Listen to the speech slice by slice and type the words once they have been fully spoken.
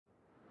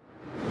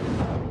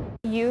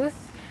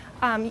youth,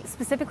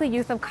 specifically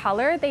youth of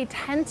color, they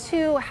tend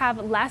to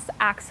have less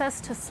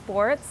access to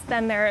sports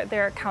than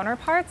their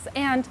counterparts,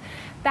 and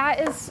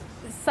that is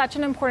such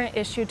an important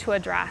issue to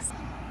address.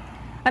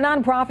 A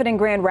nonprofit in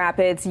Grand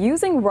Rapids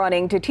using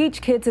running to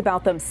teach kids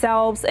about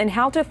themselves and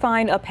how to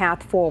find a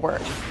path forward.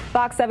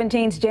 Fox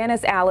 17's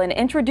Janice Allen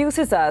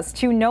introduces us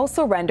to No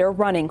Surrender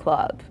Running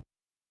Club.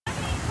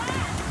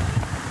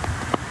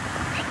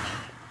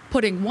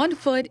 Putting one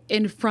foot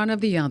in front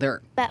of the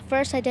other. At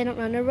first, I didn't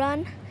want to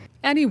run.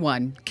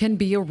 Anyone can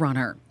be a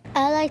runner.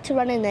 I like to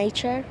run in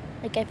nature.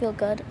 Like, I feel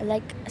good. I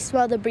like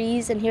smell the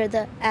breeze and hear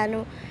the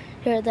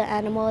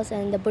animals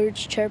and the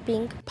birds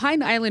chirping.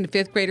 Pine Island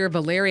fifth grader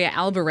Valeria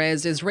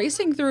Alvarez is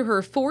racing through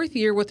her fourth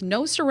year with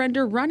No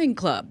Surrender Running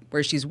Club,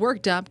 where she's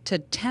worked up to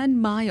 10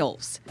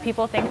 miles.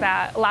 People think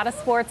that a lot of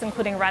sports,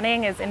 including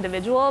running, is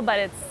individual,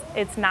 but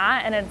it's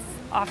not, and it's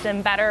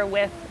often better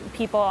with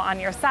people on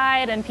your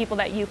side and people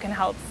that you can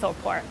help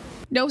support.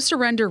 No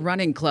Surrender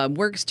Running Club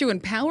works to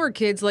empower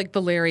kids like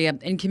Valeria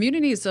in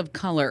communities of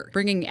color,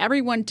 bringing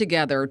everyone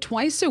together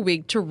twice a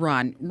week to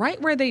run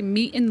right where they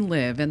meet and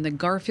live in the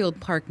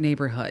Garfield Park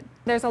neighborhood.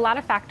 There's a lot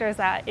of factors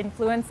that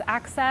influence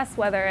access,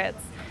 whether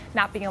it's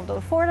not being able to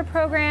afford a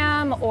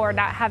program or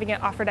not having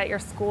it offered at your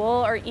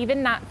school, or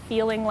even not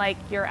feeling like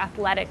you're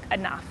athletic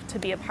enough to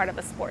be a part of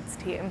a sports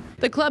team.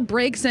 The club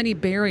breaks any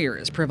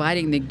barriers,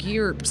 providing the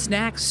gear,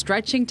 snacks,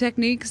 stretching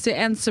techniques,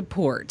 and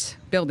support,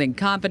 building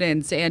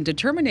confidence and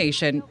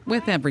determination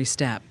with every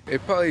step.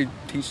 It probably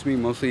teaches me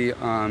mostly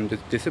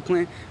just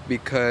discipline,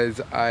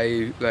 because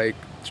I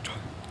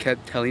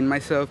kept telling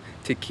myself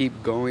to keep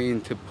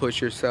going, to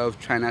push yourself,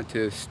 try not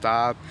to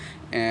stop,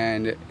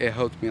 and it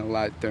helped me a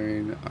lot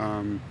during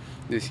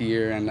this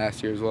year and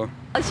last year as well.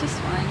 It's just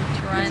fun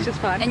to run. It's just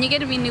fun. And you get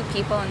to meet new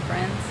people and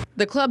friends.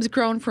 The club's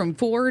grown from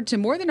 4 to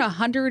more than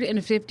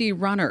 150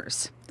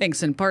 runners,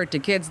 thanks in part to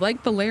kids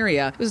like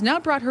Valeria, who's now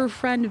brought her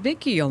friend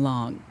Vicky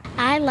along.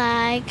 I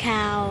like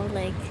how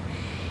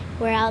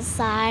we're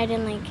outside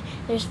and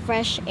there's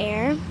fresh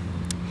air,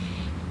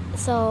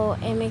 so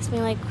it makes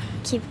me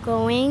keep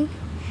going.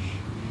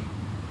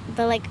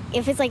 But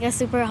if it's a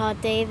super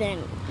hot day,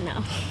 then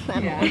no.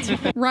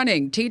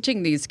 Running,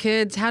 teaching these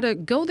kids how to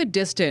go the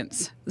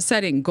distance,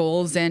 setting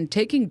goals and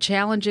taking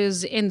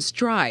challenges in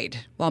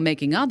stride while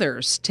making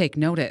others take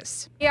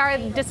notice. We are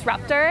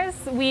disruptors.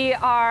 We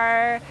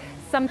are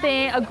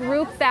a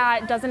group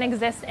that doesn't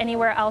exist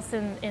anywhere else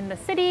in the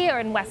city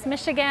or in West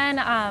Michigan.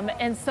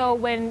 And so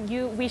when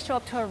we show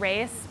up to a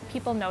race,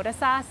 people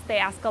notice us. They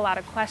ask a lot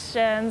of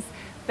questions.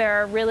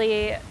 They're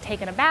really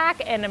taken aback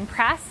and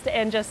impressed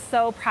and just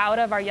so proud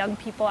of our young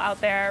people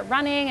out there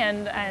running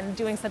and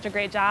doing such a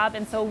great job.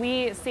 And so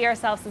we see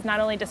ourselves as not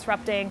only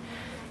disrupting,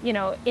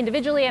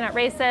 individually and at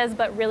races,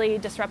 but really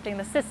disrupting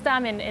the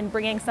system and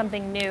bringing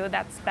something new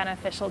that's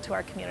beneficial to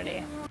our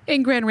community.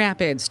 In Grand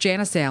Rapids,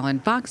 Janice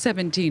Allen, Fox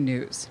 17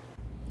 News.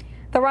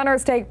 The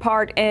runners take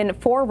part in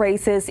 4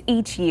 races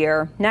each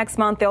year. Next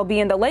month, they'll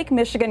be in the Lake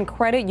Michigan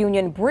Credit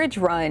Union Bridge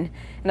Run.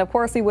 And of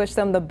course, we wish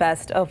them the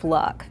best of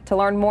luck. To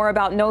learn more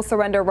about No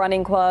Surrender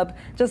Running Club,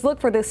 just look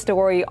for this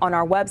story on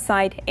our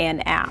website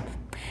and app.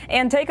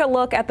 And take a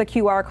look at the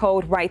QR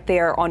code right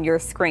there on your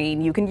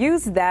screen. You can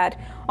use that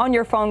on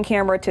your phone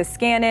camera to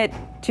scan it,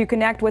 to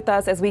connect with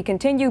us as we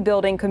continue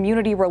building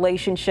community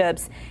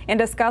relationships and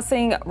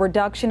discussing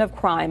reduction of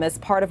crime as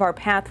part of our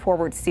Path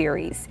Forward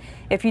series.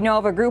 If you know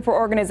of a group or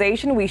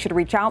organization we should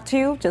reach out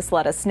to, just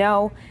let us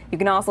know. You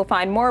can also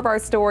find more of our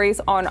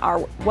stories on our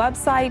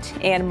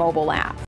website and mobile app.